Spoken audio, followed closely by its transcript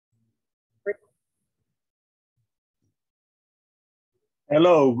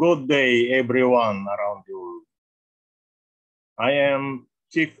Hello, good day everyone around the world. I am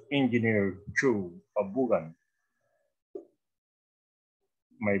Chief Engineer Chu Pabugan.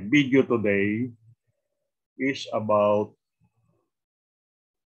 My video today is about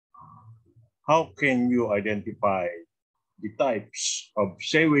how can you identify the types of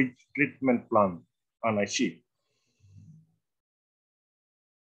sewage treatment plant on a ship.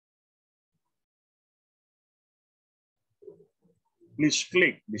 Please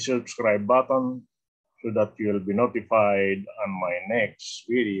click the subscribe button so that you will be notified on my next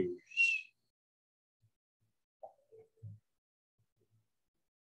videos.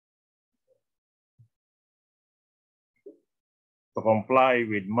 To comply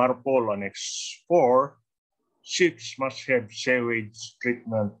with MARPOL Annex 4, ships must have sewage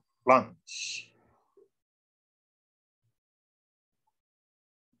treatment plants.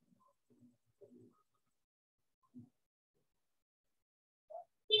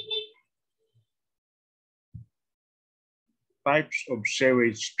 Types of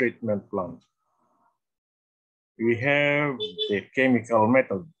sewage treatment plant. We have the chemical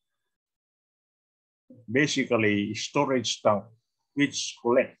method, basically storage tank, which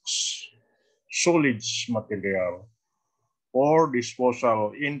collects solids material for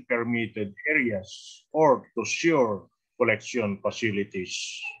disposal in permitted areas or to secure collection facilities.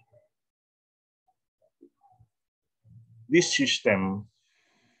 This system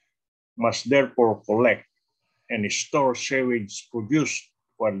must therefore collect and store sewage produced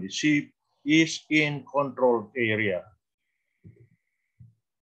while the ship is in controlled area.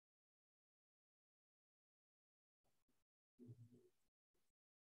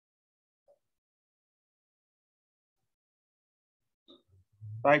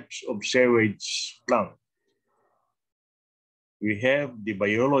 Types of sewage plant. We have the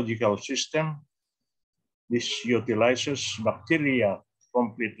biological system. This utilizes bacteria to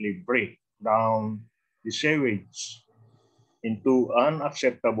completely break down the sewage into an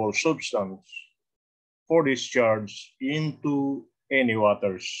acceptable substance for discharge into any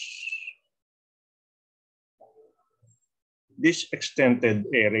waters. This extended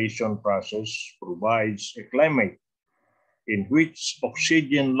aeration process provides a climate in which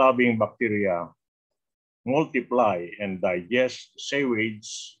oxygen-loving bacteria multiply and digest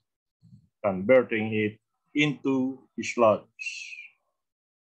sewage, converting it into sludge.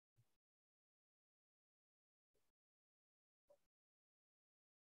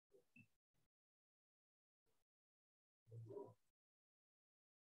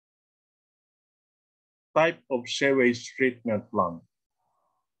 Type of sewage treatment plant.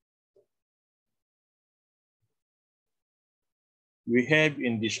 We have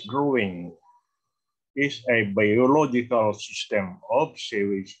in this drawing is a biological system of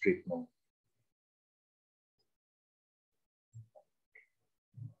sewage treatment.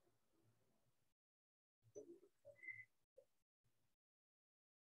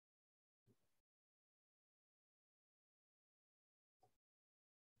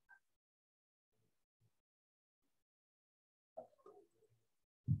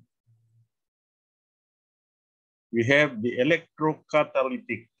 We have the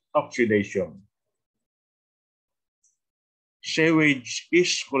electrocatalytic oxidation. Sewage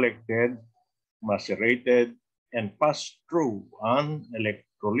is collected, macerated, and passed through an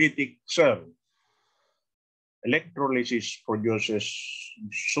electrolytic cell. Electrolysis produces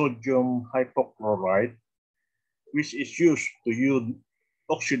sodium hypochlorite, which is used to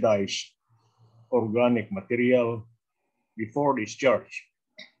oxidize organic material before discharge.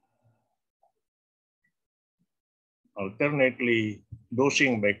 Alternately,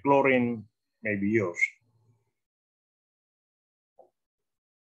 dosing by chlorine may be used.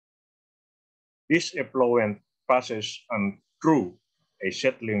 This effluent passes through a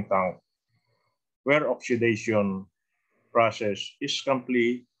settling tank where oxidation process is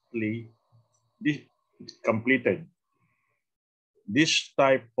completed. This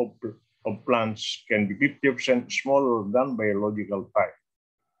type of plants can be 50% smaller than biological type.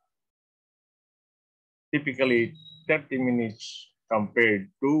 Typically 30 minutes compared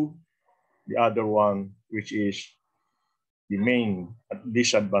to the other one, which is the main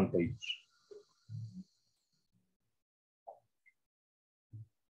disadvantage.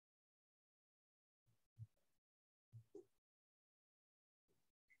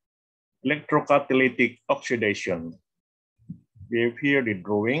 Electrocatalytic oxidation. We have here the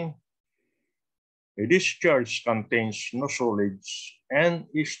drawing. The discharge contains no solids and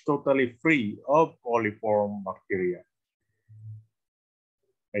is totally free of coliform bacteria.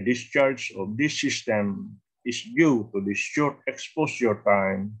 A discharge of this system is due to the short exposure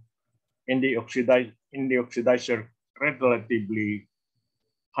time in the oxidizer relatively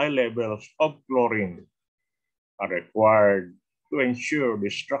high levels of chlorine are required to ensure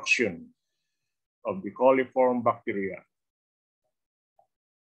destruction of the coliform bacteria.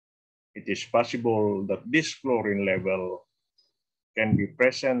 It is possible that this chlorine level can be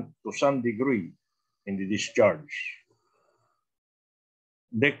present to some degree in the discharge.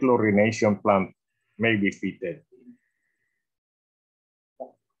 Dechlorination plant may be fitted.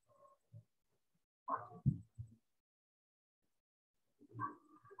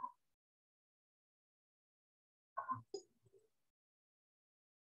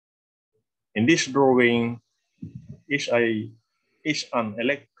 In this drawing is an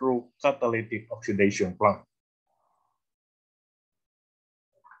electrocatalytic oxidation plant.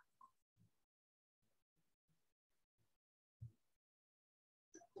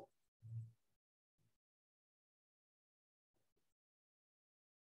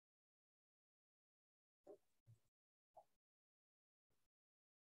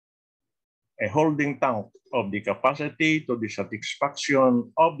 A holding tank of the capacity to the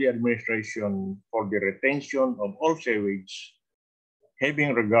satisfaction of the administration for the retention of all sewage,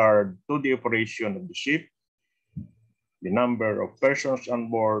 having regard to the operation of the ship, the number of persons on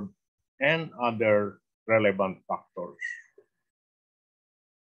board, and other relevant factors.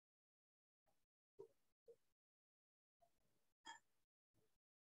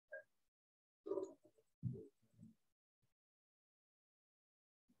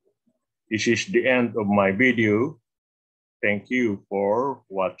 This is the end of my video. Thank you for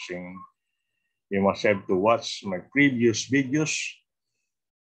watching. You must have to watch my previous videos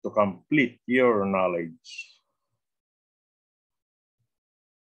to complete your knowledge.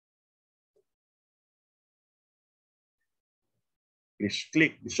 Please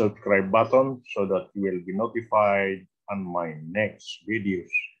click the subscribe button so that you will be notified on my next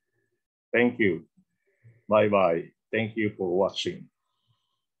videos. Thank you. Bye-bye. Thank you for watching.